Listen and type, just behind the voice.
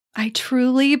I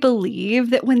truly believe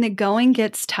that when the going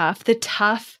gets tough, the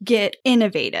tough get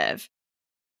innovative.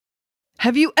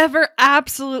 Have you ever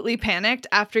absolutely panicked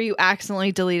after you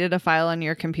accidentally deleted a file on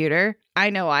your computer? I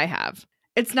know I have.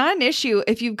 It's not an issue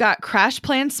if you've got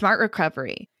CrashPlan Smart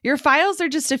Recovery. Your files are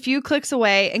just a few clicks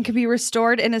away and can be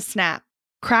restored in a snap.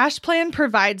 CrashPlan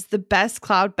provides the best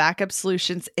cloud backup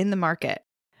solutions in the market.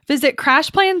 Visit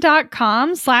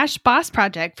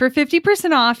crashplan.com/bossproject for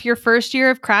 50% off your first year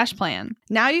of CrashPlan.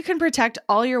 Now you can protect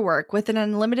all your work with an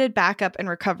unlimited backup and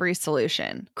recovery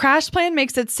solution. CrashPlan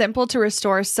makes it simple to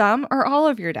restore some or all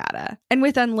of your data. And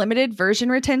with unlimited version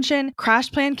retention,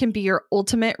 CrashPlan can be your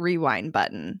ultimate rewind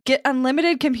button. Get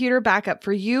unlimited computer backup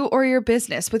for you or your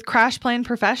business with CrashPlan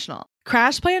Professional.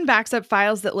 CrashPlan backs up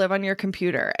files that live on your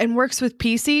computer and works with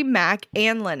PC, Mac,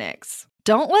 and Linux.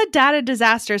 Don't let data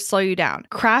disasters slow you down.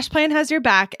 CrashPlan has your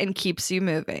back and keeps you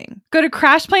moving. Go to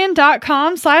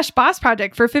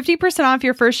crashplan.com/bossproject for 50% off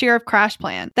your first year of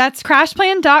CrashPlan. That's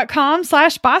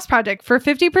crashplan.com/bossproject for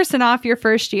 50% off your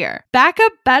first year. Back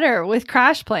up better with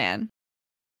CrashPlan.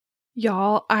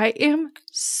 Y'all, I am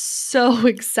so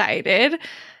excited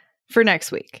for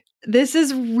next week. This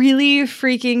is really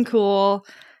freaking cool.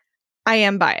 I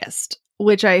am biased,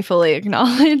 which I fully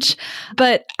acknowledge.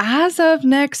 But as of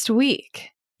next week,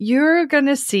 you're going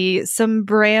to see some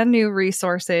brand new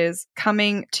resources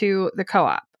coming to the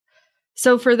co-op.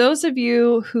 So for those of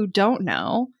you who don't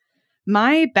know,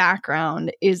 my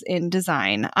background is in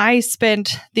design. I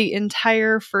spent the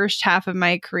entire first half of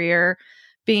my career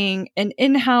being an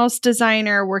in-house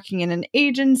designer, working in an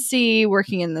agency,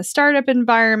 working in the startup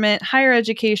environment, higher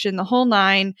education, the whole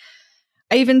nine.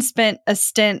 I even spent a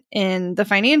stint in the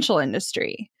financial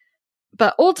industry,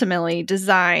 but ultimately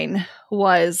design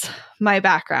was my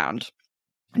background.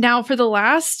 Now, for the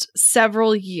last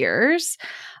several years,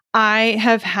 I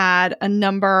have had a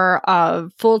number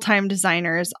of full-time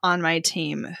designers on my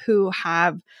team who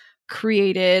have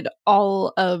created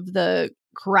all of the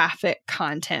graphic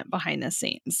content behind the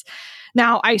scenes.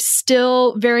 Now, I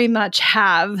still very much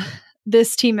have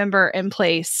this team member in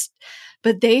place,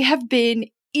 but they have been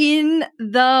in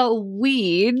the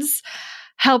weeds,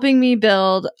 helping me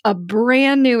build a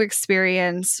brand new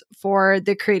experience for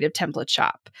the Creative Template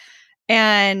Shop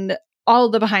and all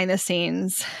the behind the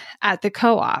scenes at the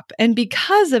co-op. And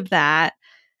because of that,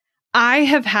 I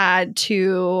have had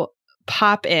to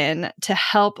pop in to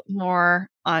help more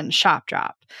on Shop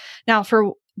Drop. Now,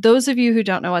 for those of you who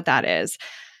don't know what that is,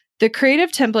 the Creative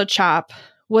Template Shop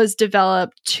was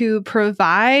developed to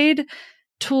provide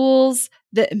tools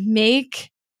that make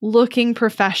looking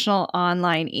professional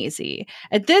online easy.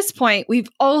 At this point, we've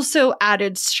also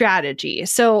added strategy.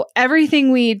 So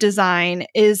everything we design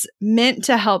is meant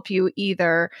to help you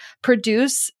either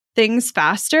produce things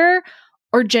faster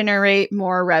or generate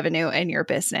more revenue in your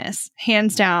business.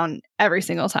 Hands down, every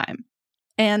single time.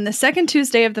 And the second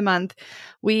Tuesday of the month,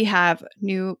 we have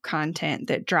new content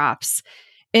that drops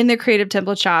in the Creative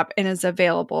Template Shop and is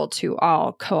available to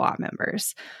all co-op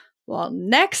members. Well,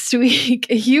 next week,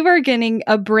 you are getting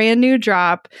a brand new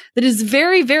drop that is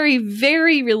very, very,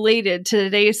 very related to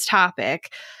today's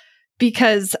topic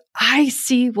because I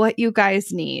see what you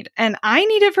guys need and I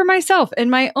need it for myself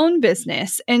and my own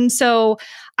business. And so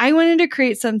I wanted to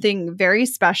create something very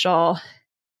special.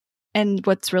 And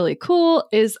what's really cool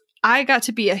is I got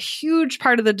to be a huge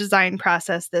part of the design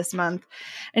process this month.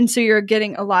 And so you're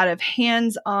getting a lot of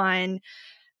hands-on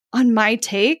on my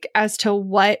take as to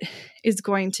what is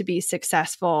going to be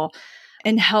successful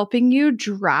and helping you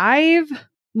drive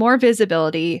more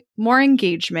visibility, more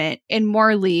engagement, and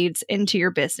more leads into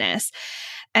your business.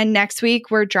 And next week,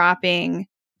 we're dropping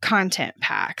content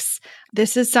packs.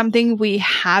 This is something we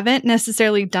haven't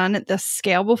necessarily done at this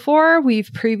scale before.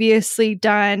 We've previously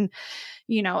done,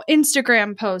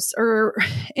 Instagram posts or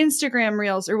Instagram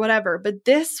reels or whatever, but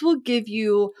this will give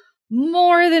you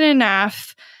more than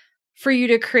enough for you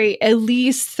to create at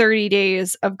least 30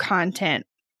 days of content.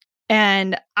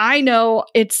 And I know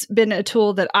it's been a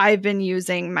tool that I've been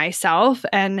using myself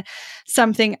and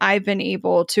something I've been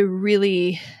able to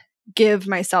really give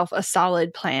myself a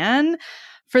solid plan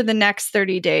for the next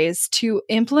 30 days to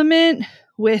implement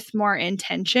with more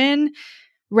intention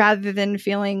rather than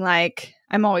feeling like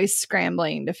I'm always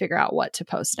scrambling to figure out what to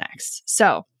post next.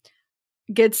 So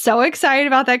get so excited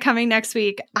about that coming next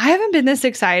week. I haven't been this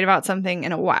excited about something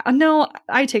in a while. No,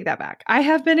 I take that back. I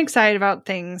have been excited about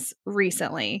things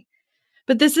recently,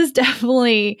 but this is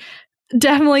definitely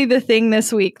the thing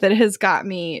this week that has got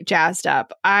me jazzed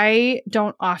up. I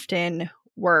don't often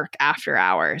work after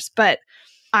hours, but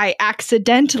I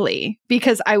accidentally,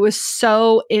 because I was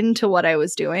so into what I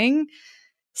was doing,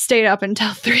 stayed up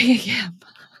until 3 a.m.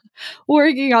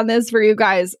 working on this for you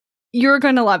guys. You're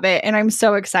going to love it. And I'm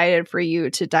so excited for you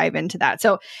to dive into that.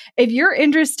 So if you're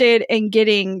interested in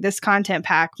getting this content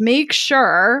pack, make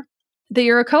sure that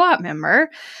you're a co-op member.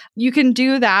 You can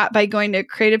do that by going to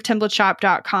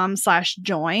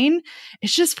creativetemplateshop.com/join.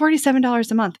 It's just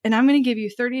 $47 a month. And I'm going to give you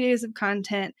 30 days of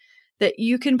content that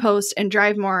you can post and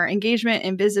drive more engagement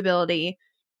and visibility.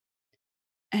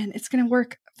 And it's going to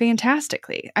work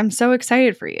fantastically. I'm so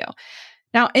excited for you.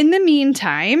 Now, in the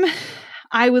meantime,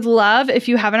 I would love, if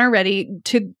you haven't already,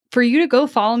 for you to go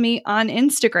follow me on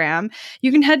Instagram. You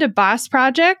can head to Boss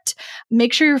Project.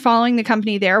 Make sure you're following the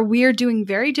company there. We are doing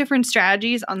very different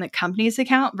strategies on the company's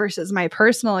account versus my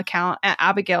personal account at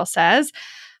Abigail Says.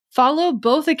 Follow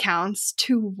both accounts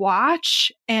to watch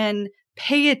and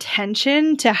pay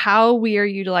attention to how we are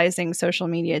utilizing social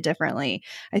media differently.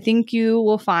 I think you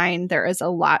will find there is a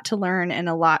lot to learn and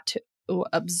a lot to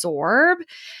absorb.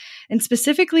 And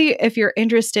specifically, if you're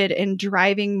interested in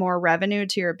driving more revenue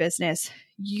to your business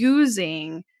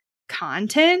using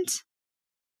content,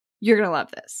 you're going to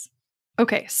love this.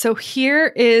 Okay, so here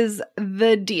is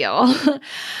the deal.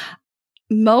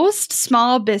 Most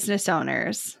small business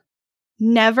owners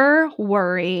never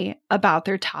worry about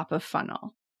their top of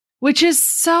funnel, which is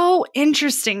so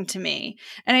interesting to me.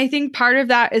 And I think part of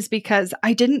that is because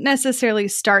I didn't necessarily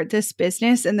start this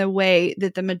business in the way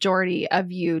that the majority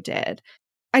of you did.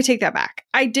 I take that back.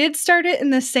 I did start it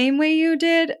in the same way you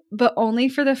did, but only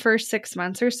for the first 6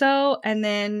 months or so. And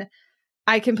then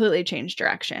I completely changed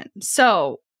direction.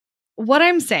 So what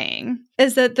I'm saying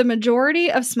is that the majority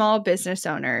of small business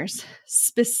owners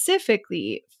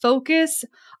specifically focus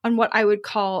on what I would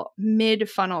call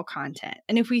mid-funnel content.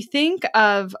 And if we think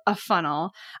of a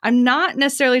funnel, I'm not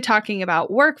necessarily talking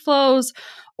about workflows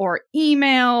or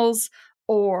emails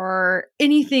or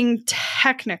anything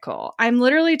technical. I'm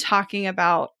literally talking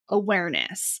about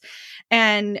awareness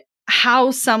and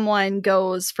how someone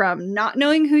goes from not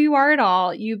knowing who you are at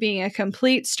all, you being a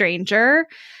complete stranger,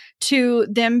 to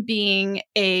them being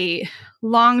a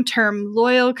long-term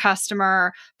loyal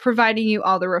customer, providing you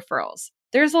all the referrals.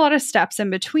 There's a lot of steps in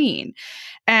between,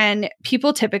 and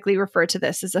people typically refer to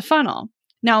this as a funnel.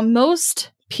 Now,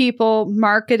 most people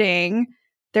marketing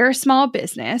their small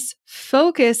business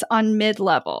focus on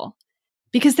mid-level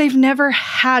because they've never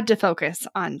had to focus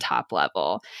on top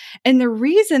level. And the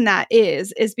reason that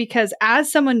is because as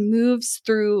someone moves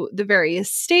through the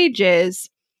various stages,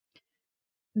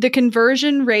 the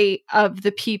conversion rate of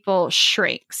the people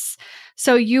shrinks.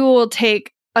 So you will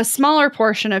take a smaller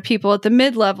portion of people at the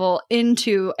mid-level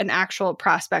into an actual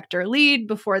prospect or lead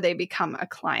before they become a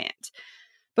client.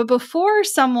 But before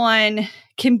someone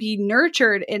can be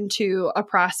nurtured into a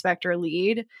prospect or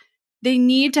lead, they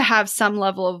need to have some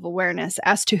level of awareness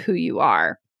as to who you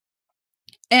are.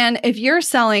 And if you're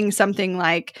selling something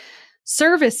like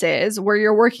services where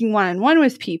you're working one-on-one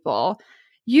with people,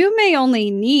 you may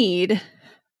only need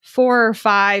 4 or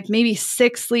 5, maybe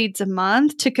 6 leads a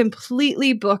month to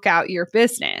completely book out your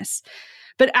business.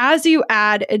 But as you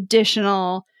add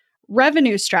additional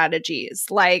revenue strategies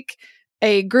like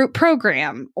a group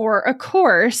program or a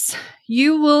course,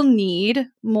 you will need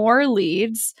more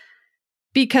leads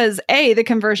because A, the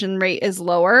conversion rate is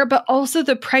lower, but also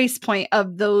the price point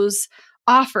of those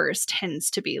offers tends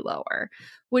to be lower,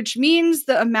 which means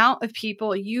the amount of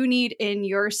people you need in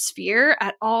your sphere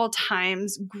at all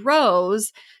times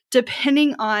grows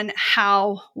depending on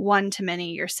how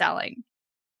one-to-many you're selling.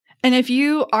 And if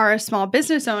you are a small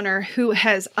business owner who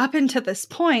has up until this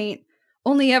point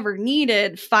only ever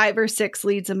needed 5 or 6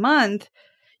 leads a month,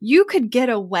 you could get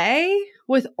away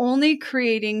with only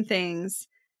creating things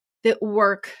that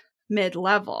work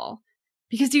mid-level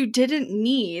because you didn't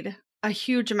need a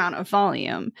huge amount of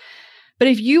volume. But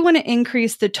if you want to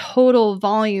increase the total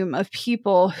volume of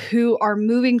people who are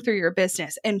moving through your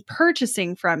business and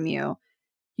purchasing from you,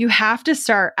 you have to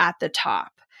start at the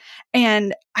top.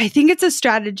 And I think it's a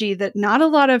strategy that not a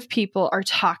lot of people are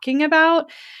talking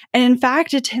about. And in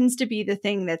fact, it tends to be the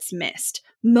thing that's missed.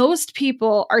 Most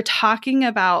people are talking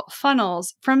about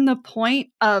funnels from the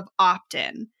point of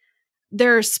opt-in.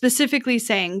 They're specifically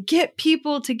saying, get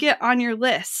people to get on your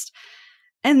list.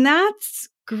 And that's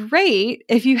great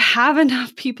if you have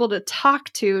enough people to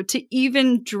talk to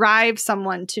even drive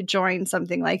someone to join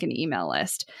something like an email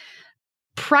list.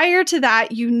 Prior to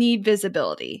that, you need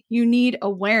visibility. You need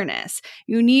awareness.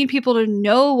 You need people to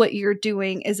know what you're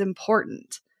doing is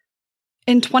important.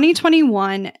 In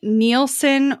 2021,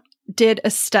 Nielsen did a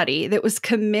study that was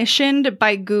commissioned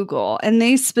by Google, and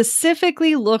they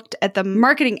specifically looked at the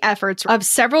marketing efforts of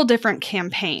several different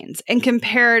campaigns and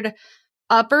compared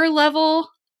upper level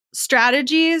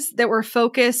strategies that were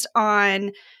focused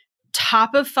on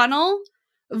top of funnel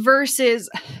versus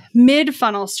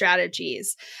mid-funnel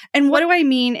strategies. And what do I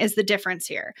mean is the difference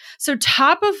here? So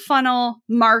top of funnel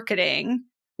marketing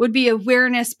would be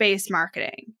awareness-based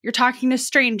marketing. You're talking to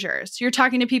strangers. You're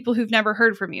talking to people who've never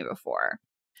heard from you before.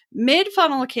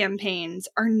 Mid-funnel campaigns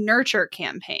are nurture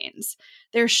campaigns.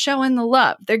 They're showing the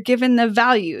love. They're giving the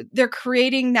value. They're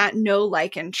creating that know,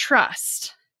 like, and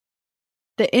trust.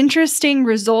 The interesting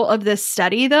result of this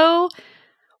study, though,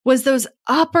 was those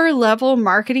upper level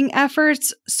marketing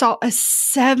efforts saw a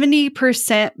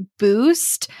 70%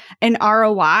 boost in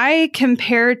ROI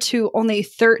compared to only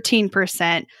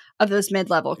 13% of those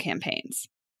mid-level campaigns.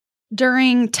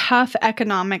 During tough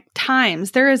economic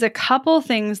times, there is a couple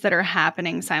things that are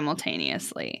happening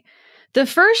simultaneously. The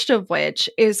first of which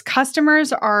is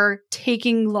customers are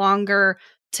taking longer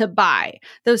to buy.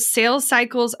 Those sales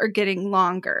cycles are getting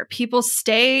longer. People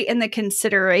stay in the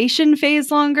consideration phase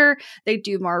longer. They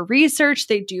do more research.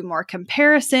 They do more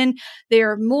comparison. They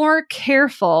are more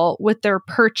careful with their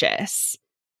purchase.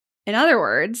 In other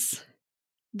words,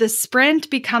 the sprint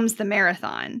becomes the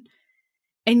marathon.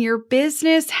 And your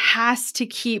business has to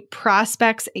keep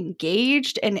prospects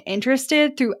engaged and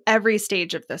interested through every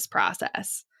stage of this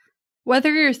process.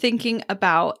 Whether you're thinking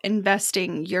about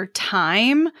investing your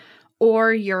time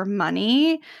or your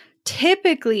money,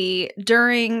 typically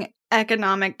during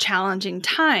economic challenging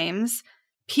times,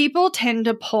 people tend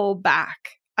to pull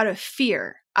back out of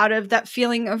fear, out of that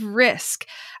feeling of risk,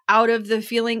 out of the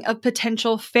feeling of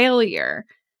potential failure.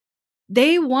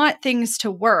 They want things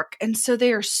to work, and so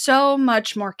they are so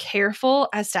much more careful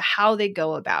as to how they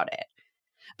go about it.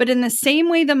 But in the same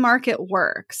way the market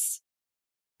works,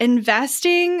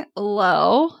 investing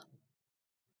low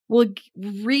will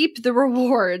reap the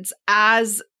rewards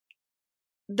as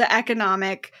the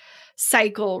economic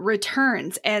cycle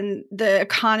returns and the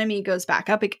economy goes back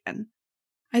up again.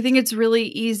 I think it's really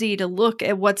easy to look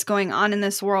at what's going on in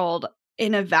this world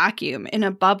in a vacuum, in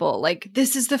a bubble. Like,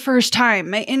 this is the first time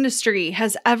my industry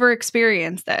has ever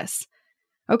experienced this.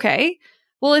 Okay,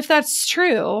 well, if that's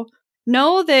true,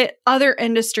 know that other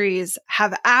industries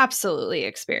have absolutely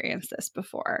experienced this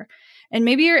before. And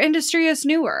maybe your industry is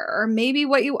newer, or maybe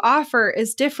what you offer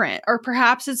is different, or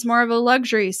perhaps it's more of a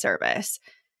luxury service.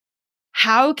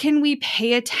 How can we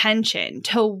pay attention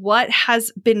to what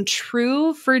has been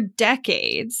true for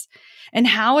decades and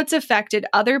how it's affected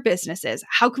other businesses?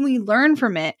 How can we learn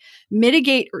from it,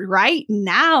 mitigate right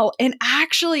now, and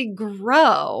actually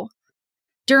grow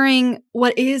during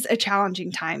what is a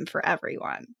challenging time for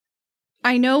everyone?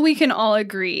 I know we can all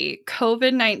agree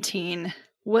COVID-19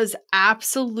 was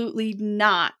absolutely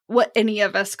not what any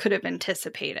of us could have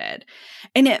anticipated.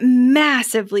 And it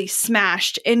massively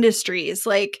smashed industries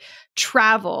like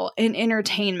travel and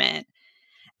entertainment.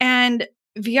 And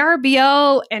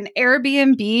VRBO and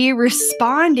Airbnb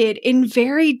responded in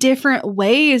very different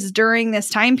ways during this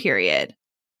time period.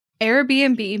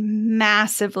 Airbnb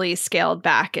massively scaled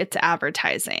back its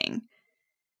advertising.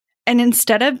 And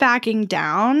instead of backing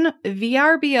down,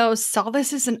 VRBO saw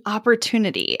this as an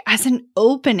opportunity, as an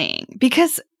opening,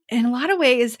 because in a lot of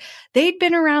ways, they'd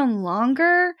been around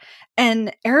longer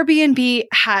and Airbnb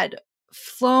had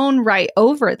flown right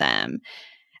over them.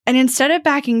 And instead of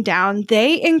backing down,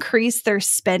 they increased their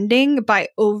spending by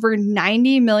over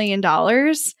 $90 million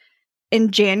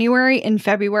in January and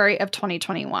February of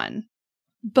 2021.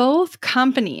 Both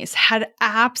companies had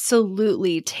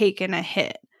absolutely taken a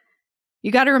hit.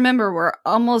 You got to remember, we're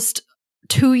almost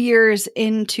 2 years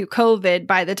into COVID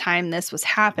by the time this was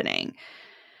happening.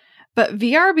 But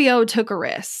VRBO took a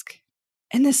risk,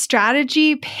 and the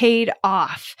strategy paid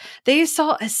off. They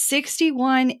saw a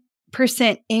 61%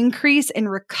 increase in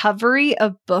recovery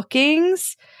of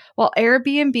bookings, while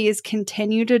Airbnb's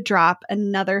continue to drop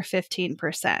another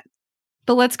 15%.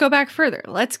 But let's go back further.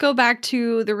 Let's go back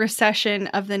to the recession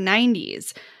of the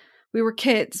 90s. We were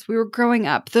kids. We were growing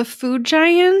up. The food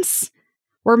giants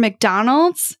were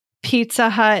McDonald's,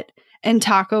 Pizza Hut, and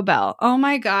Taco Bell. Oh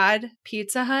my God,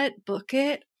 Pizza Hut, book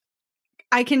it.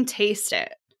 I can taste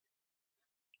it.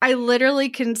 I literally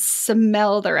can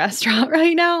smell the restaurant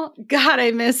right now. God, I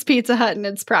miss Pizza Hut in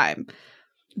its prime.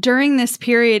 During this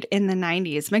period in the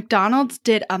 90s, McDonald's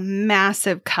did a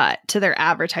massive cut to their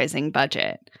advertising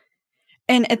budget.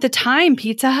 And at the time,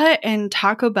 Pizza Hut and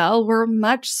Taco Bell were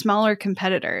much smaller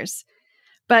competitors,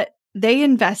 but they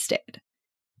invested.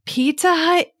 Pizza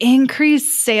Hut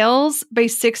increased sales by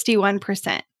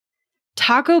 61%.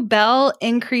 Taco Bell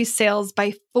increased sales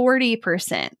by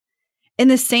 40%. In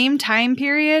the same time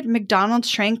period, McDonald's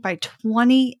shrank by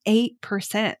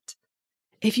 28%.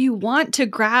 If you want to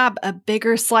grab a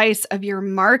bigger slice of your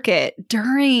market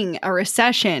during a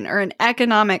recession or an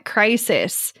economic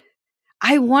crisis,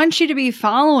 I want you to be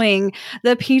following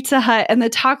the Pizza Hut and the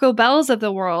Taco Bells of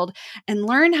the world and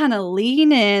learn how to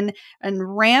lean in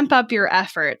and ramp up your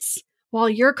efforts while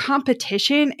your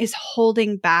competition is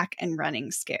holding back and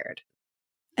running scared.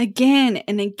 Again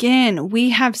and again,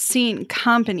 we have seen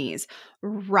companies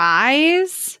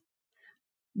rise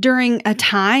during a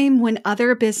time when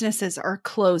other businesses are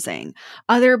closing,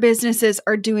 other businesses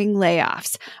are doing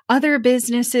layoffs, other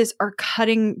businesses are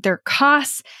cutting their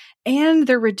costs, and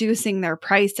they're reducing their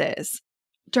prices.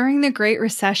 During the Great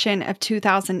Recession of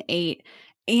 2008,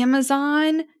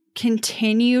 Amazon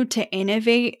continued to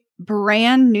innovate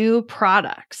brand new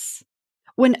products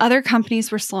when other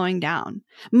companies were slowing down.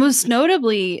 Most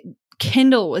notably,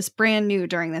 Kindle was brand new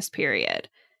during this period.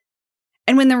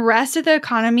 And when the rest of the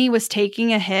economy was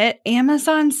taking a hit,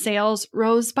 Amazon sales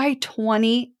rose by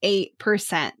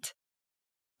 28%.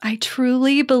 I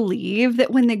truly believe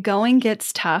that when the going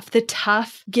gets tough, the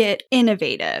tough get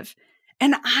innovative.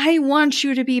 And I want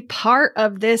you to be part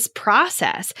of this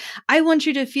process. I want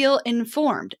you to feel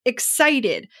informed,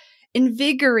 excited,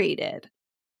 invigorated.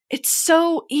 It's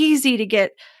so easy to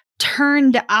get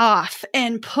turned off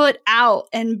and put out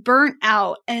and burnt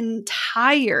out and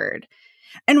tired.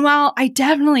 And while I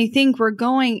definitely think we're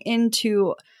going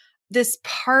into this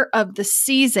part of the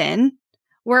season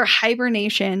where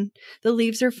hibernation, the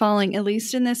leaves are falling, at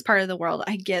least in this part of the world.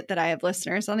 I get that I have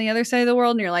listeners on the other side of the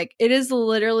world and you're like, it is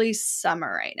literally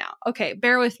summer right now. Okay,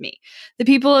 bear with me. The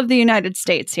people of the United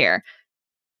States here,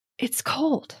 it's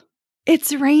cold.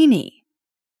 It's rainy.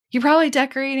 You're probably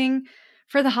decorating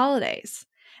for the holidays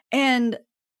and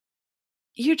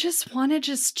you just want to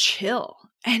just chill.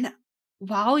 And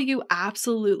while you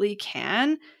absolutely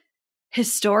can,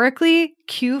 historically,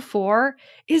 Q4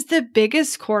 is the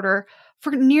biggest quarter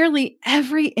for nearly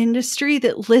every industry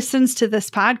that listens to this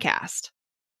podcast.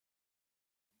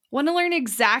 Want to learn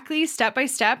exactly step by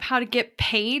step how to get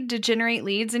paid to generate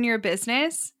leads in your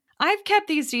business? I've kept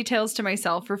these details to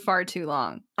myself for far too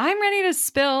long. I'm ready to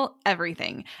spill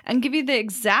everything and give you the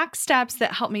exact steps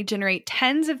that help me generate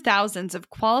tens of thousands of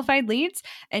qualified leads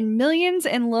and millions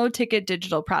in low-ticket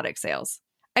digital product sales.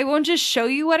 I won't just show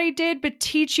you what I did, but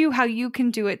teach you how you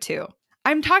can do it too.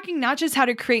 I'm talking not just how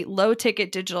to create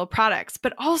low-ticket digital products,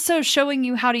 but also showing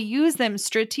you how to use them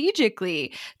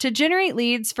strategically to generate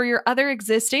leads for your other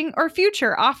existing or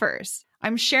future offers.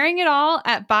 I'm sharing it all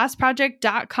at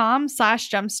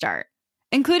bossproject.com/jumpstart,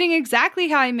 including exactly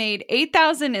how I made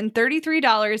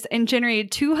 $8,033 and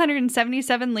generated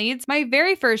 277 leads my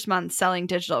very first month selling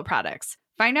digital products.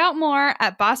 Find out more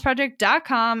at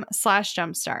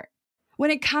bossproject.com/jumpstart. When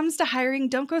it comes to hiring,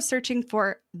 don't go searching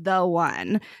for the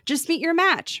one. Just meet your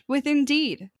match with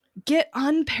Indeed. Get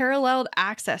unparalleled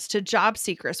access to job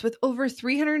seekers with over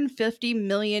 350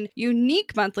 million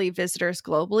unique monthly visitors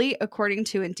globally, according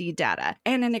to Indeed data,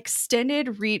 and an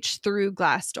extended reach through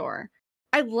Glassdoor.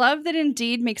 I love that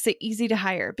Indeed makes it easy to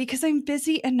hire because I'm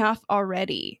busy enough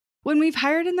already. When we've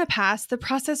hired in the past, the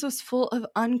process was full of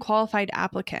unqualified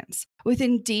applicants. With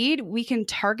Indeed, we can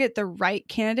target the right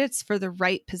candidates for the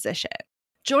right position.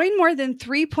 Join more than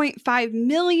 3.5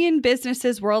 million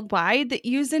businesses worldwide that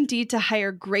use Indeed to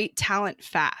hire great talent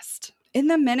fast. In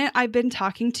the minute I've been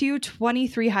talking to you,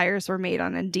 23 hires were made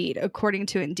on Indeed, according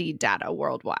to Indeed data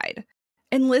worldwide.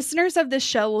 And listeners of this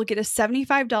show will get a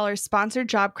 $75 sponsored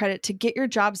job credit to get your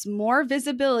jobs more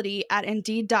visibility at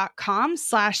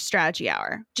Indeed.com/Strategy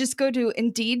Hour. Just go to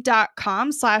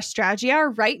Indeed.com/Strategy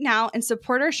Hour right now and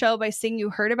support our show by saying you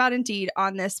heard about Indeed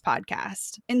on this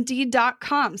podcast.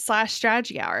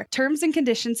 Indeed.com/Strategy Hour. Terms and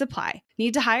conditions apply.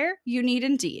 Need to hire? You need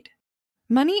Indeed.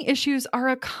 Money issues are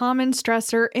a common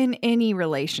stressor in any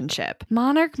relationship.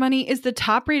 Monarch Money is the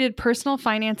top-rated personal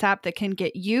finance app that can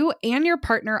get you and your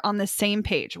partner on the same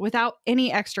page without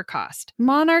any extra cost.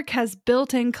 Monarch has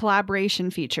built-in collaboration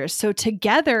features, so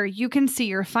together you can see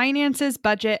your finances,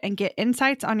 budget, and get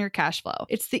insights on your cash flow.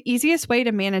 It's the easiest way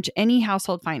to manage any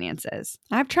household finances.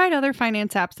 I've tried other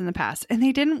finance apps in the past, and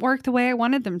they didn't work the way I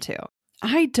wanted them to.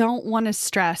 I don't want to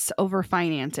stress over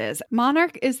finances.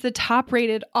 Monarch is the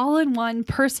top-rated all-in-one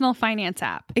personal finance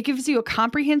app. It gives you a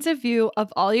comprehensive view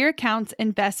of all your accounts,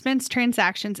 investments,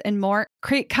 transactions, and more.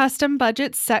 Create custom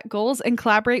budgets, set goals, and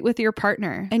collaborate with your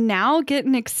partner. And now get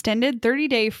an extended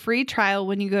 30-day free trial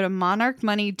when you go to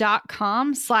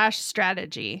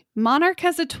monarchmoney.com/strategy. Monarch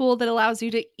has a tool that allows you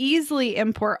to easily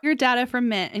import your data from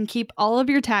Mint and keep all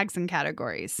of your tags and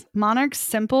categories. Monarch's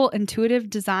simple, intuitive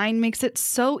design makes it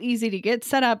so easy to get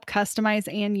set up,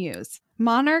 customize, and use.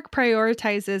 Monarch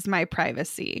prioritizes my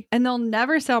privacy, and they'll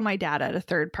never sell my data to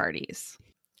third parties.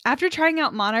 After trying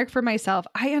out Monarch for myself,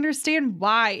 I understand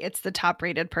why it's the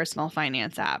top-rated personal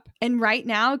finance app. And right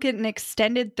now, get an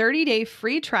extended 30-day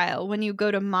free trial when you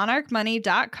go to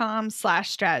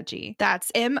monarchmoney.com/strategy.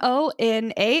 That's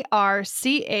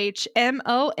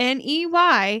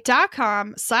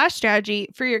monarchmoney.com/strategy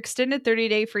for your extended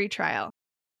 30-day free trial.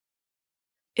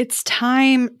 It's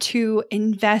time to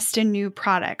invest in new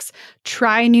products,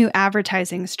 try new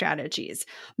advertising strategies,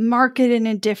 market in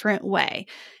a different way,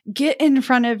 get in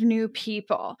front of new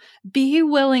people, be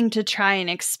willing to try and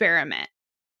experiment.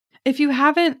 If you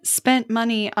haven't spent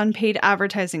money on paid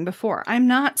advertising before, I'm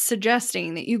not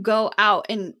suggesting that you go out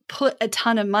and put a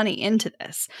ton of money into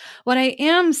this. What I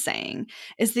am saying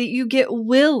is that you get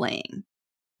willing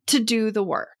to do the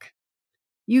work.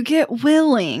 You get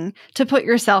willing to put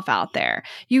yourself out there.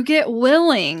 You get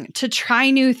willing to try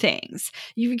new things.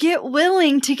 You get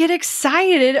willing to get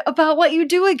excited about what you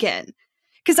do again.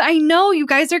 Because I know you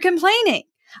guys are complaining.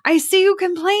 I see you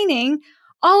complaining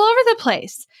all over the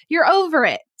place. You're over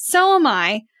it. So am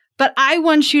I. But I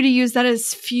want you to use that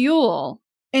as fuel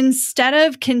instead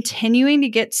of continuing to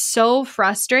get so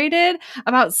frustrated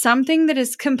about something that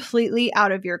is completely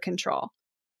out of your control.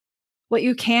 What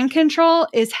you can control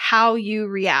is how you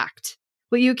react.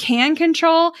 What you can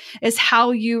control is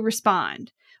how you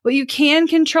respond. What you can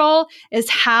control is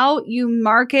how you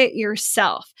market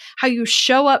yourself, how you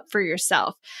show up for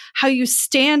yourself, how you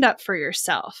stand up for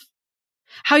yourself,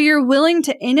 how you're willing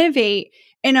to innovate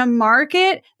in a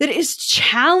market that is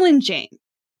challenging.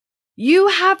 You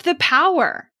have the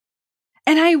power.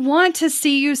 And I want to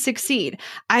see you succeed.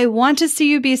 I want to see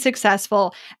you be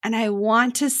successful, and I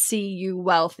want to see you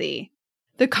wealthy.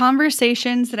 The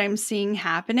conversations that I'm seeing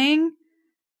happening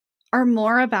are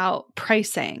more about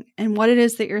pricing and what it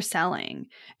is that you're selling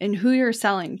and who you're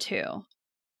selling to.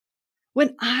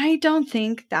 When I don't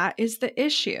think that is the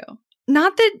issue.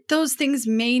 Not that those things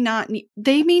may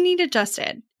need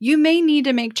adjusted. You may need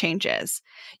to make changes.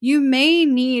 You may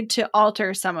need to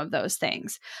alter some of those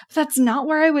things. But that's not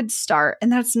where I would start,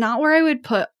 and that's not where I would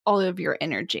put all of your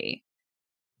energy.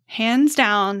 Hands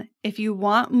down, if you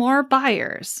want more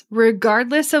buyers,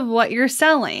 regardless of what you're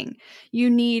selling, you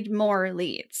need more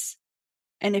leads.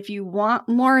 And if you want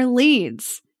more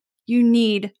leads, you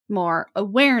need more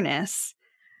awareness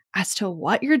as to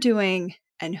what you're doing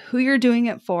and who you're doing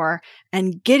it for,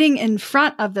 and getting in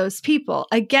front of those people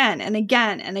again and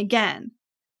again and again.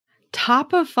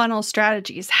 Top of funnel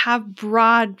strategies have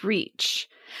broad reach.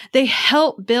 They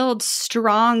help build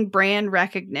strong brand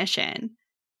recognition.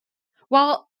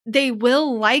 While they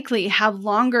will likely have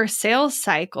longer sales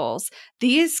cycles,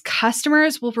 these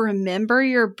customers will remember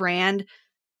your brand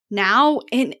now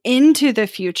and into the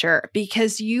future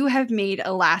because you have made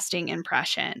a lasting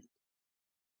impression.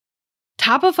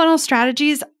 Top of funnel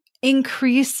strategies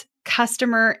increase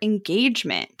customer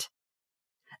engagement.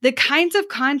 The kinds of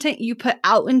content you put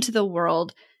out into the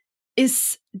world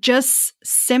is just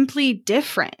simply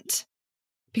different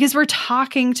because we're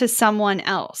talking to someone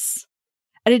else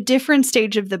at a different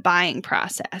stage of the buying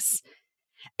process.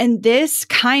 And this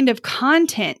kind of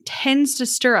content tends to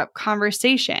stir up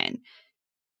conversation.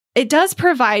 It does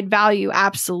provide value,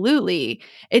 absolutely.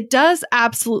 It does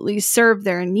absolutely serve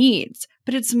their needs,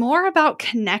 but it's more about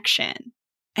connection.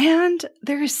 And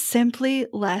there's simply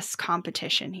less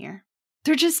competition here.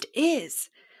 There just is.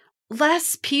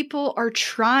 Less people are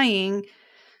trying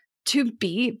to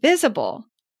be visible.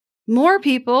 More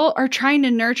people are trying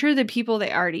to nurture the people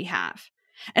they already have.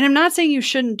 And I'm not saying you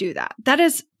shouldn't do that. That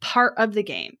is part of the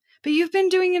game. But you've been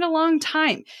doing it a long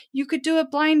time. You could do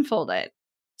it blindfolded.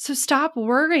 So stop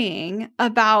worrying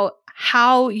about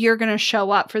how you're going to show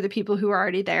up for the people who are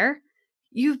already there.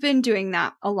 You've been doing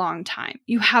that a long time.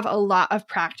 You have a lot of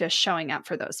practice showing up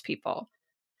for those people.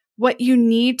 What you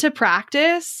need to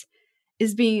practice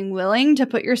is being willing to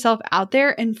put yourself out there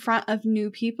in front of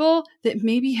new people that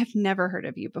maybe have never heard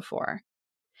of you before.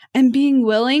 And being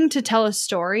willing to tell a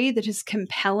story that is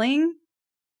compelling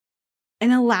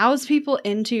and allows people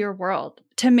into your world,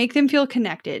 to make them feel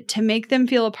connected, to make them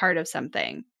feel a part of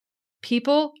something.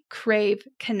 People crave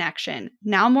connection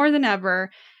now more than ever,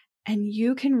 and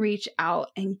you can reach out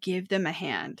and give them a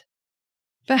hand.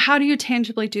 But how do you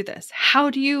tangibly do this? How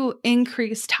do you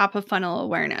increase top of funnel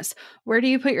awareness? Where do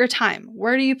you put your time?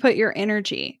 Where do you put your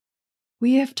energy?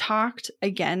 We have talked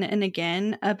again and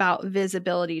again about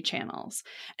visibility channels.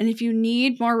 And if you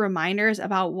need more reminders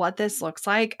about what this looks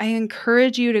like, I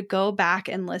encourage you to go back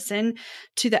and listen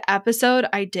to the episode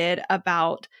I did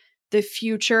about the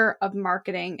future of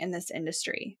marketing in this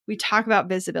industry. We talk about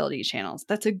visibility channels.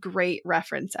 That's a great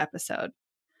reference episode.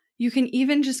 You can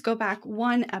even just go back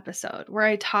one episode where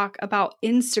I talk about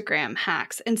Instagram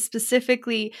hacks and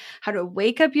specifically how to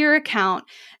wake up your account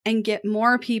and get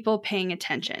more people paying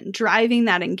attention, driving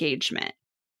that engagement.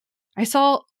 I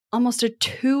saw almost a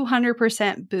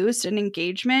 200% boost in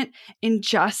engagement in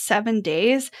just 7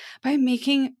 days by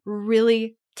making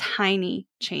really tiny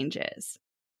changes.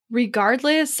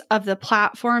 Regardless of the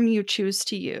platform you choose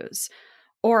to use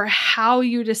or how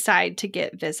you decide to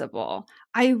get visible,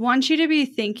 I want you to be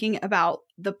thinking about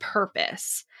the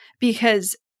purpose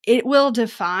because it will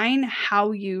define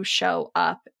how you show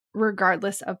up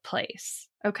regardless of place,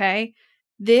 okay?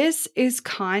 This is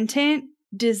content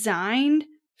designed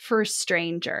for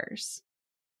strangers.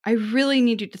 I really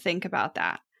need you to think about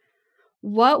that.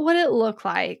 What would it look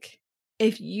like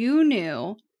if you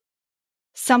knew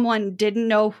someone didn't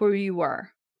know who you were?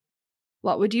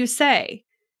 What would you say?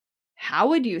 How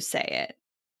would you say it?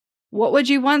 What would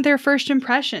you want their first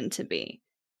impression to be?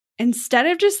 Instead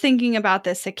of just thinking about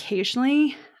this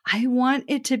occasionally, I want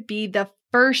it to be the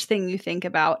first thing you think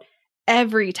about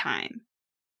every time.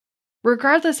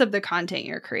 Regardless of the content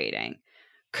you're creating,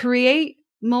 create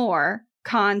more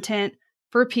content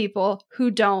for people who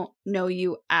don't know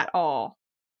you at all.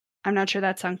 I'm not sure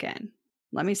that sunk in.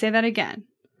 Let me say that again.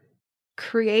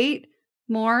 Create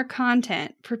more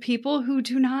content for people who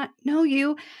do not know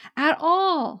you at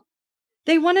all.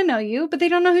 They want to know you, but they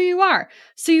don't know who you are.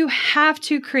 So you have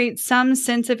to create some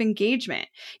sense of engagement.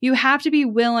 You have to be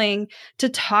willing to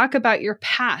talk about your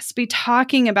past, be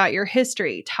talking about your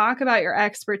history, talk about your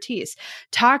expertise,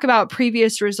 talk about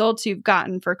previous results you've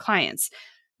gotten for clients.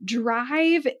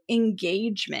 Drive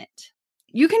engagement.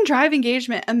 You can drive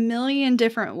engagement a million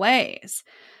different ways,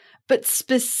 but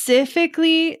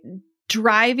specifically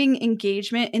driving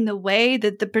engagement in the way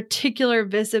that the particular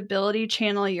visibility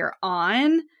channel you're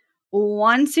on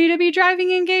wants you to be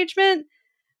driving engagement,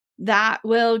 that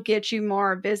will get you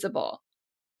more visible.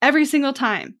 Every single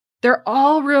time. They're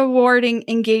all rewarding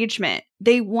engagement.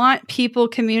 They want people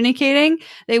communicating.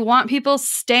 They want people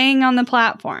staying on the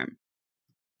platform.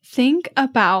 Think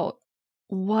about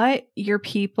what your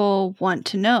people want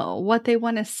to know, what they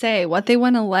want to say, what they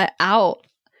want to let out,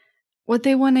 what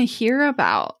they want to hear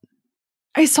about.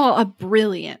 I saw a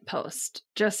brilliant post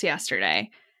just yesterday.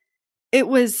 It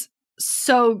was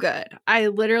so good. I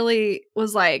literally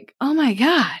was like, oh my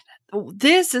God,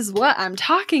 this is what I'm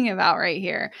talking about right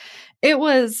here. It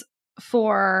was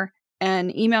for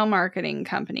an email marketing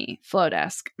company,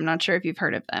 Flowdesk. I'm not sure if you've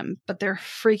heard of them, but they're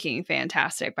freaking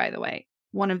fantastic, by the way.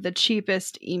 One of the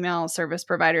cheapest email service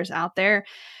providers out there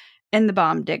and the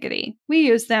bomb diggity. We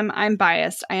use them. I'm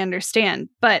biased. I understand,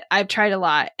 but I've tried a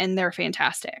lot and they're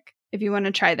fantastic. If you want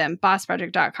to try them,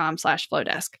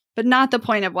 bossproject.com/Flowdesk. But not the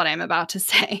point of what I'm about to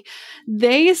say.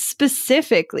 They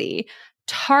specifically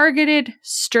targeted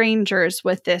strangers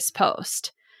with this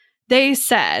post. They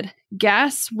said,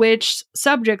 guess which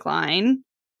subject line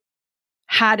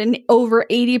had an over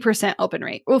 80% open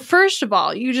rate. Well, first of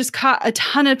all, you just caught a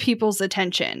ton of people's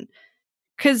attention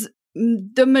because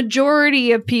the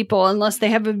majority of people, unless they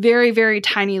have a very, very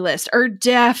tiny list, are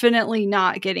definitely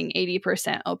not getting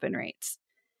 80% open rates.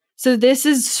 So this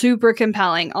is super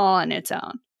compelling all on its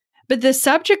own. But the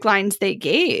subject lines they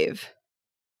gave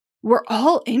were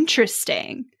all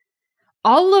interesting,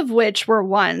 all of which were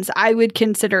ones I would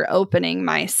consider opening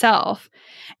myself.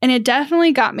 And it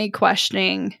definitely got me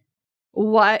questioning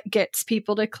what gets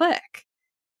people to click.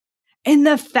 And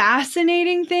the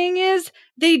fascinating thing is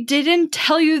they didn't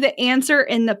tell you the answer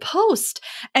in the post.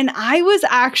 And I was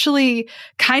actually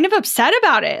kind of upset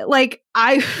about it. Like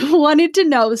I wanted to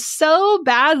know so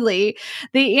badly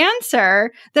the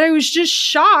answer that I was just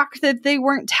shocked that they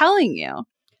weren't telling you.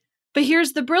 But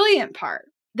here's the brilliant part.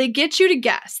 They get you to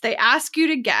guess. They ask you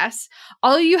to guess.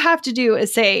 All you have to do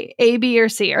is say A, B, or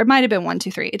C, or it might have been 1,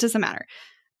 2, 3. It doesn't matter.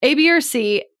 A, B, or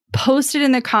C. Post it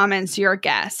in the comments your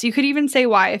guess. You could even say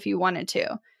why if you wanted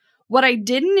to. What I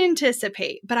didn't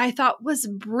anticipate, but I thought was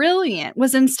brilliant,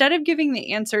 was instead of giving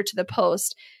the answer to the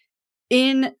post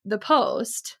in the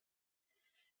post,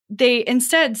 they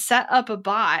instead set up a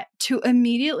bot to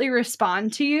immediately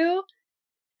respond to you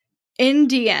in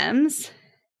DMs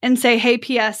and say, hey,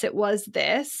 PS, it was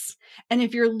this. And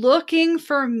if you're looking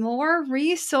for more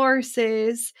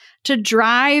resources to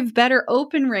drive better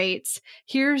open rates,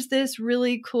 here's this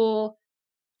really cool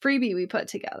freebie we put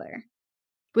together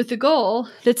with the goal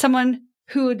that someone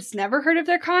who's never heard of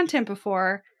their content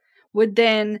before would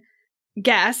then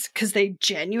guess because they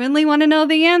genuinely want to know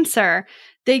the answer.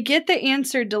 They get the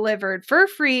answer delivered for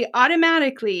free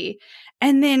automatically.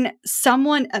 And then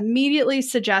someone immediately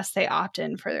suggests they opt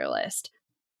in for their list.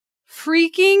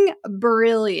 Freaking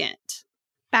brilliant.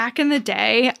 Back in the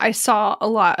day, I saw a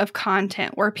lot of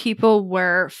content where people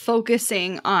were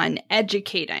focusing on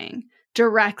educating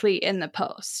directly in the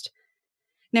post.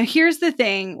 Now, here's the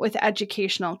thing with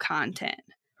educational content.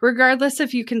 Regardless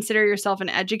if you consider yourself an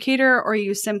educator or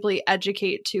you simply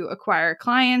educate to acquire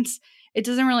clients, it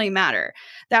doesn't really matter.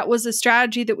 That was a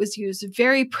strategy that was used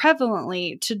very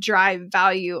prevalently to drive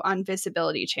value on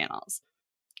visibility channels.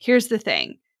 Here's the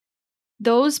thing.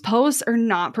 Those posts are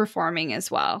not performing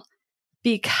as well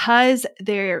because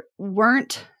they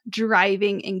weren't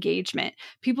driving engagement.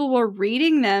 People were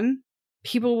reading them.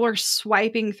 People were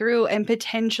swiping through and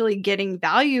potentially getting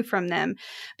value from them.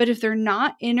 But if they're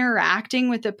not interacting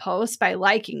with the post by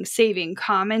liking, saving,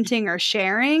 commenting, or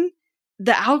sharing,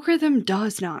 the algorithm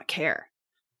does not care.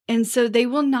 And so they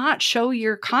will not show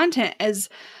your content as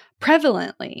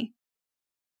prevalently,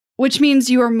 which means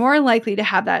you are more likely to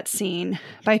have that seen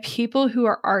by people who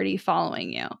are already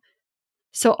following you.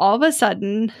 So all of a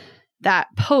sudden, that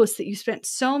post that you spent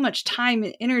so much time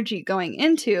and energy going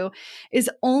into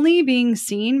is only being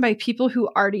seen by people who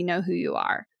already know who you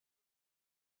are.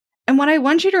 And what I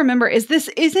want you to remember is this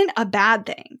isn't a bad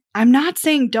thing. I'm not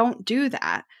saying don't do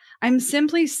that. I'm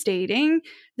simply stating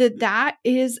that that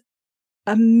is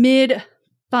a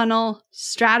mid-funnel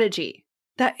strategy.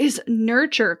 That is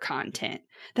nurture content.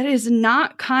 That is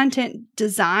not content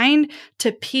designed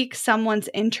to pique someone's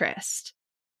interest.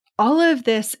 All of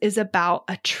this is about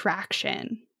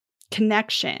attraction,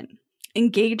 connection,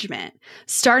 engagement,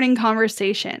 starting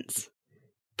conversations,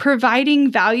 providing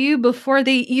value before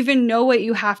they even know what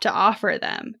you have to offer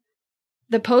them.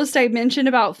 The post I mentioned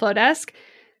about Flowdesk,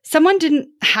 someone didn't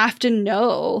have to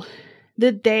know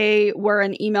that they were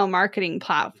an email marketing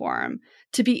platform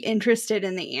to be interested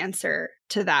in the answer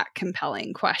to that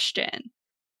compelling question.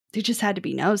 They just had to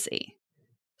be nosy.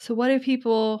 So what do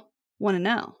people want to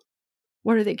know?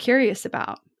 What are they curious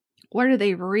about? What are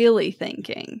they really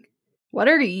thinking? What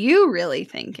are you really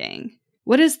thinking?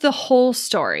 What is the whole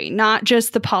story, not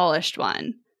just the polished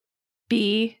one?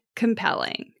 Be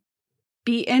compelling.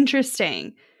 Be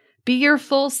interesting. Be your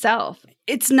full self.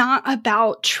 It's not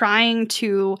about trying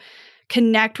to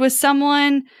connect with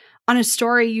someone on a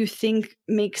story you think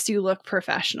makes you look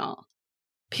professional.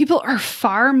 People are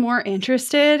far more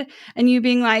interested in you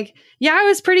being like, yeah, I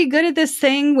was pretty good at this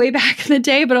thing way back in the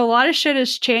day, but a lot of shit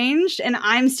has changed and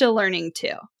I'm still learning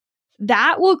too.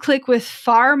 That will click with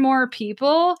far more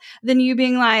people than you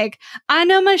being like, I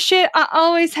know my shit, I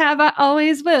always have, I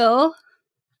always will.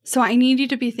 So I need you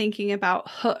to be thinking about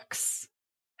hooks.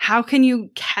 How can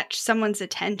you catch someone's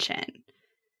attention?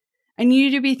 I need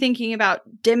you to be thinking about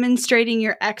demonstrating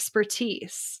your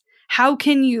expertise. How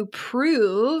can you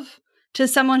prove to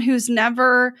someone who's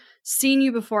never seen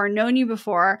you before, known you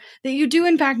before, that you do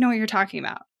in fact know what you're talking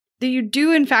about, that you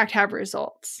do in fact have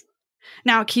results?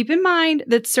 Now, keep in mind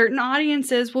that certain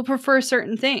audiences will prefer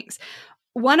certain things.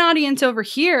 One audience over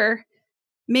here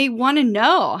may want to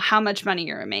know how much money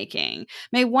you're making,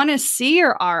 may want to see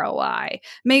your ROI,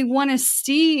 may want to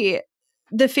see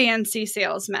the fancy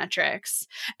sales metrics.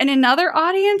 And another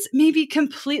audience may be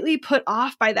completely put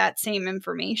off by that same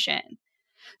information.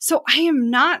 So I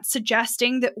am not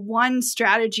suggesting that one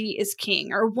strategy is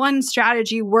king or one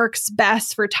strategy works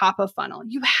best for top of funnel.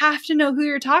 You have to know who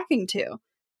you're talking to.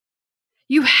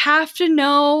 You have to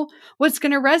know what's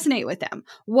going to resonate with them.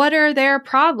 What are their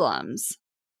problems?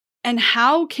 And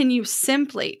how can you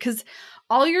simply, because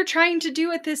all you're trying to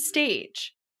do at this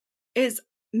stage is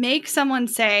make someone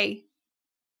say,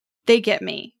 they get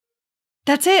me.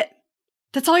 That's it.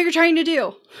 That's all you're trying to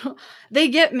do. They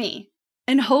get me.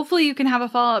 And hopefully you can have a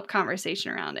follow-up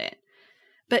conversation around it.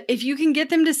 But if you can get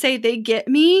them to say, they get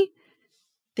me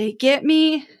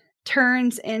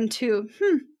turns into,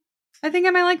 I think I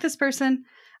might like this person.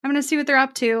 I'm going to see what they're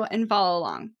up to and follow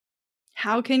along.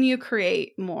 How can you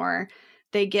create more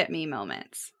they get me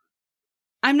moments?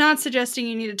 I'm not suggesting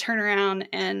you need to turn around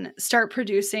and start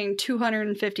producing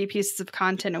 250 pieces of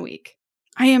content a week.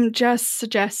 I am just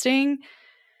suggesting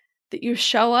that you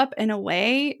show up in a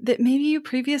way that maybe you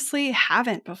previously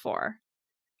haven't before.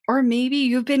 Or maybe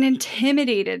you've been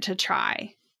intimidated to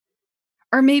try.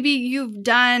 Or maybe you've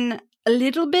done a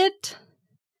little bit,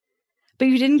 but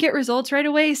you didn't get results right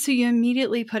away, so you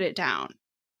immediately put it down.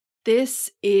 This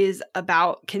is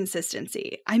about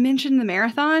consistency. I mentioned the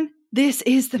marathon. This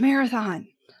is the marathon.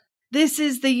 This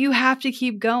is the you have to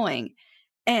keep going.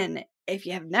 And if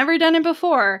you have never done it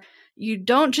before, you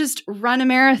don't just run a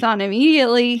marathon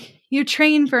immediately. You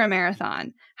train for a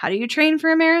marathon. How do you train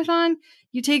for a marathon?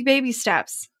 You take baby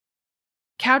steps.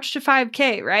 Couch to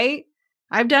 5K, right?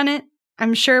 I've done it.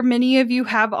 I'm sure many of you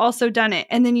have also done it.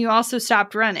 And then you also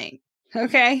stopped running.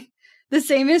 Okay? The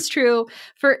same is true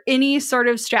for any sort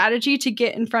of strategy to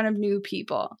get in front of new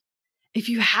people. If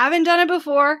you haven't done it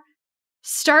before,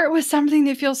 start with something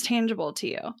that feels tangible to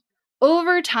you.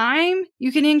 Over time,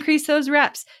 you can increase those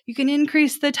reps. You can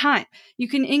increase the time. You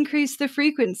can increase the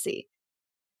frequency.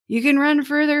 You can run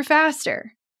further,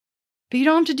 faster. But you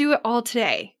don't have to do it all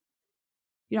today.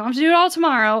 You don't have to do it all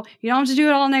tomorrow. You don't have to do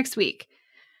it all next week.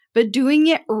 But doing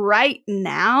it right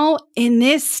now in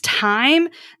this time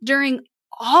during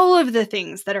all of the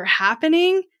things that are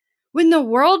happening, when the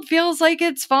world feels like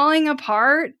it's falling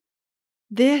apart,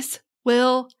 this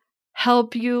will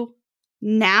help you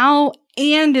now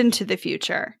and into the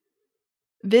future.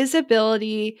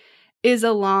 Visibility is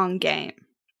a long game.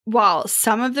 While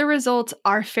some of the results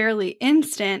are fairly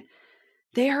instant,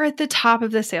 they are at the top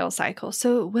of the sales cycle.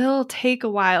 So it will take a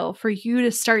while for you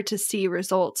to start to see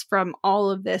results from all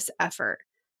of this effort.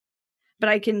 But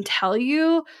I can tell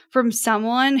you from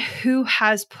someone who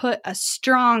has put a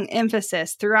strong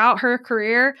emphasis throughout her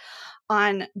career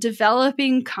on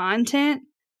developing content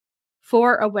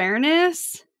for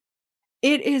awareness,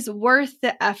 it is worth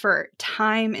the effort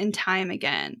time and time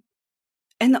again.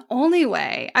 And the only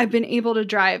way I've been able to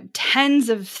drive tens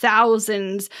of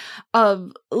thousands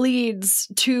of leads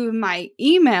to my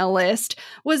email list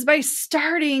was by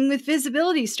starting with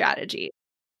visibility strategy.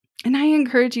 And I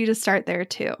encourage you to start there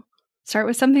too. Start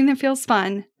with something that feels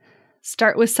fun.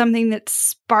 Start with something that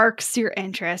sparks your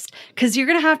interest, because you're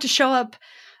going to have to show up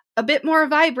a bit more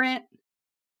vibrant,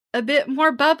 a bit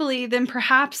more bubbly than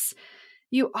perhaps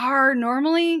you are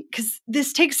normally, because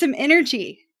this takes some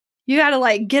energy. You got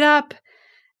to get up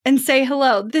and say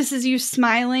hello. This is you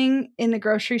smiling in the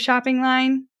grocery shopping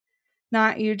line,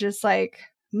 not you just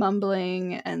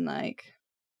mumbling and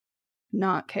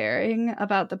not caring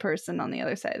about the person on the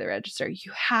other side of the register.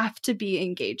 You have to be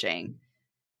engaging.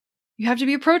 You have to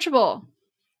be approachable.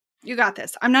 You got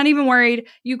this. I'm not even worried.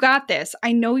 You got this.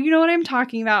 I know you know what I'm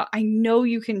talking about. I know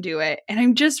you can do it. And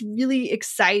I'm just really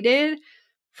excited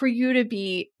for you to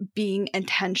be being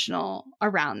intentional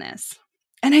around this.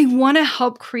 And I want to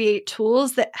help create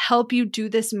tools that help you do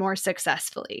this more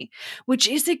successfully, which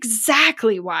is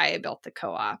exactly why I built the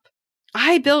co-op.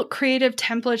 I built Creative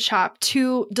Template Shop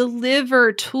to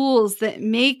deliver tools that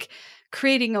make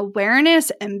creating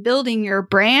awareness and building your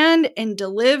brand and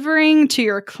delivering to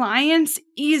your clients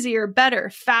easier, better,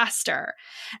 faster.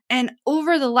 And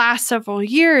over the last several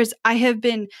years, I have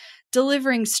been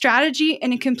delivering strategy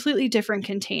in a completely different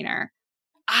container.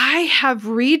 I have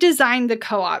redesigned the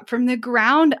co-op from the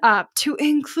ground up to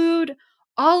include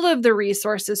all of the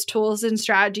resources, tools, and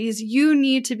strategies you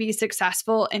need to be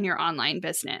successful in your online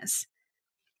business.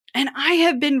 And I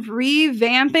have been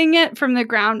revamping it from the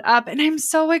ground up, and I'm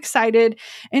so excited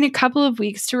in a couple of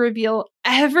weeks to reveal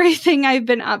everything I've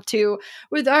been up to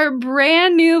with our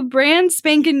brand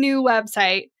spanking new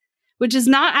website, which is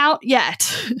not out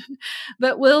yet,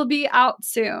 but will be out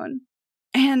soon.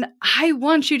 And I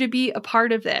want you to be a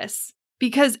part of this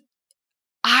because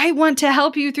I want to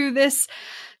help you through this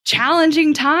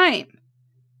challenging time.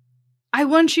 I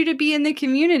want you to be in the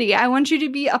community. I want you to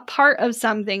be a part of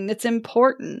something that's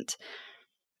important.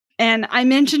 And I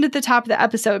mentioned at the top of the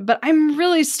episode, but I'm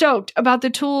really stoked about the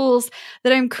tools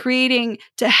that I'm creating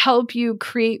to help you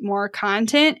create more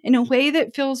content in a way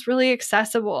that feels really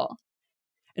accessible,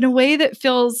 in a way that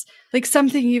feels like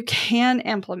something you can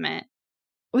implement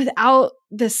without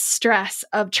the stress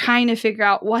of trying to figure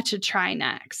out what to try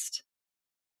next.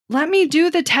 Let me do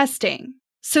the testing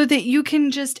so that you can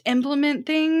just implement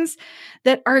things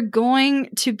that are going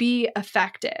to be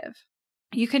effective.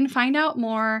 You can find out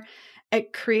more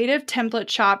at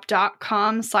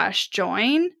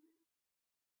creativetemplateshop.com/join.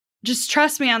 Just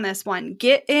trust me on this one.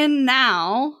 Get in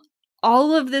now.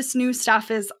 All of this new stuff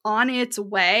is on its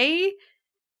way,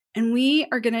 and we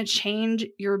are going to change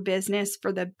your business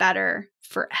for the better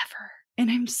forever.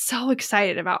 And I'm so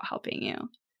excited about helping you.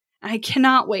 I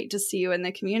cannot wait to see you in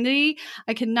the community.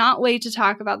 I cannot wait to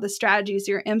talk about the strategies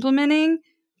you're implementing.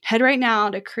 Head right now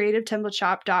to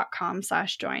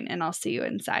creativetemplateshop.com/join, and I'll see you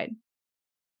inside.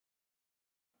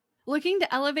 Looking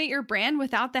to elevate your brand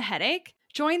without the headache?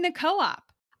 Join the co-op,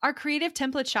 our Creative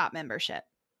Template Shop membership.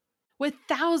 With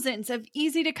thousands of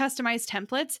easy to customize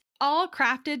templates, all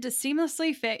crafted to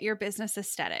seamlessly fit your business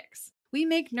aesthetics, we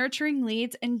make nurturing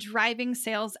leads and driving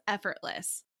sales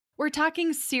effortless. We're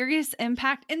talking serious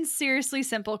impact and seriously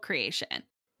simple creation.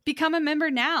 Become a member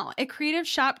now at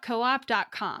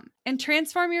creativeshopcoop.com and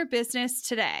transform your business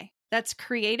today. That's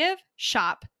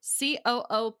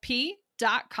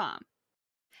creativeshopcoop.com.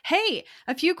 Hey,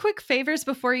 a few quick favors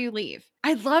before you leave.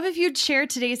 I'd love if you'd share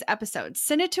today's episode,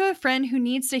 send it to a friend who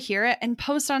needs to hear it, and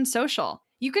post on social.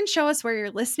 You can show us where you're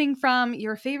listening from,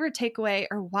 your favorite takeaway,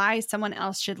 or why someone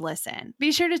else should listen.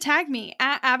 Be sure to tag me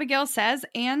at Abigail Says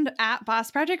and at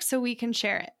Boss Project so we can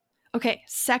share it. Okay,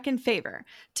 second favor.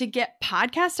 To get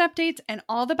podcast updates and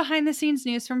all the behind the scenes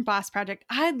news from Boss Project,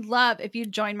 I'd love if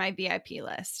you'd join my VIP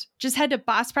list. Just head to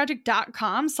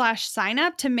bossproject.com/sign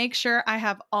up to make sure I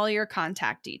have all your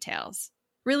contact details.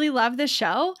 Really love the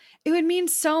show? It would mean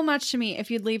so much to me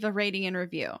if you'd leave a rating and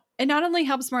review. It not only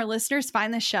helps more listeners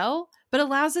find the show, but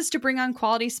allows us to bring on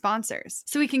quality sponsors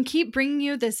so we can keep bringing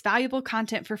you this valuable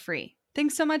content for free.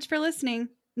 Thanks so much for listening.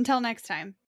 Until next time.